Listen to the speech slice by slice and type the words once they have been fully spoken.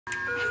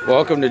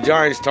Welcome to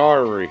Giants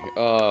Tottery.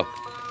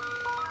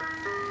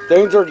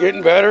 Things are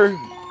getting better.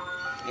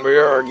 We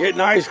are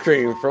getting ice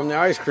cream from the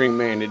ice cream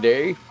man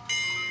today.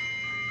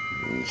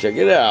 Check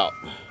it out.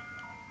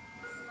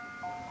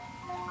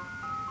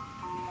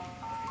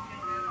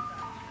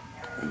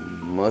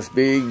 Must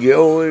be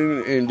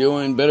going and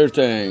doing better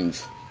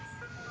things.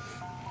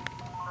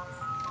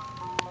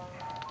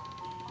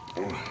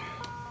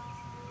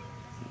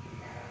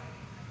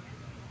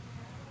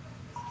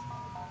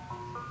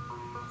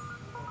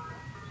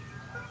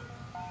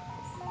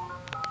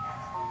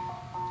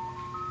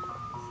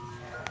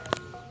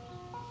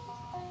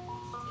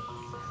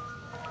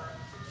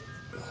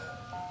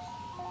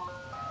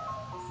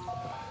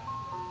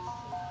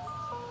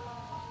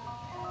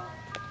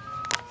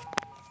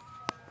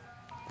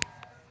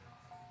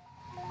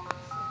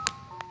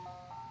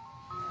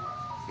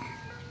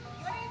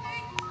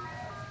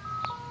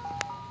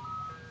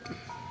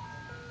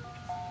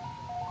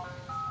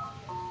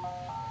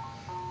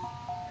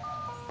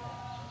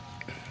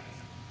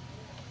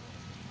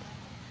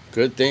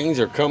 Good things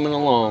are coming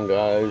along,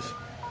 guys.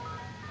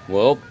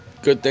 Well,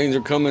 good things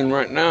are coming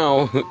right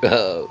now.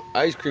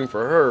 Ice cream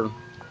for her.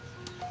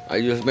 I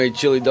just made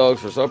chili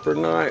dogs for supper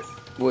tonight.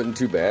 Wasn't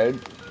too bad.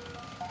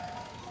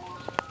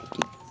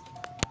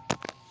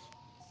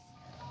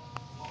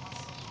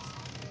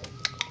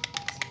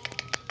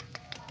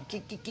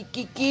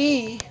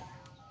 Kiki.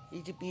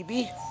 Eat a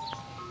baby.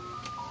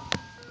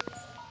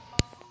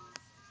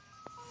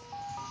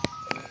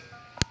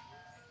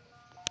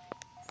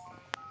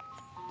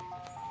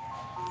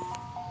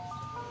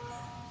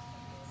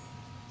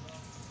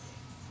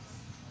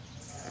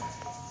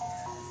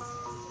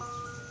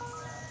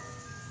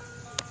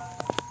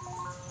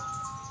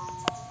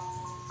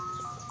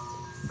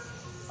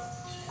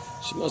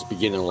 She must be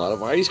getting a lot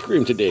of ice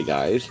cream today,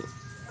 guys.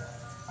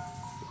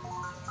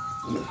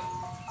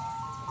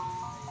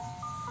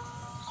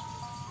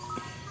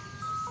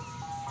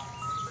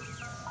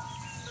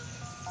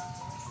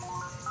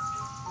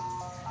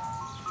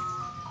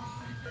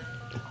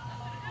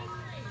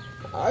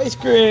 Ice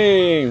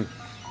cream!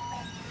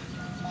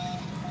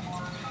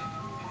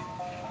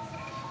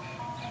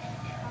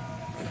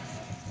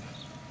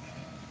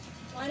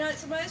 Why not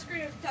some ice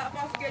cream to top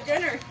off a good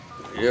dinner?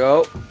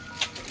 Yup.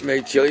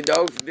 Made chili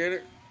dogs for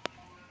dinner.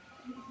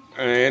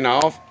 And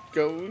off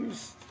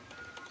goes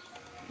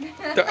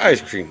the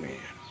ice cream man.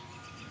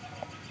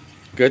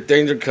 Good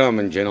things are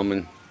coming,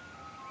 gentlemen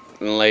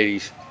and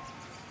ladies.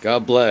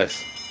 God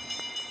bless.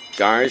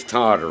 Giants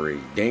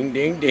Tottery. Ding,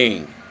 ding,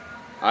 ding.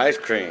 Ice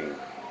cream.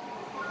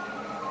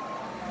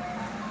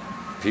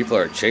 People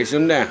are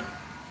chasing them down.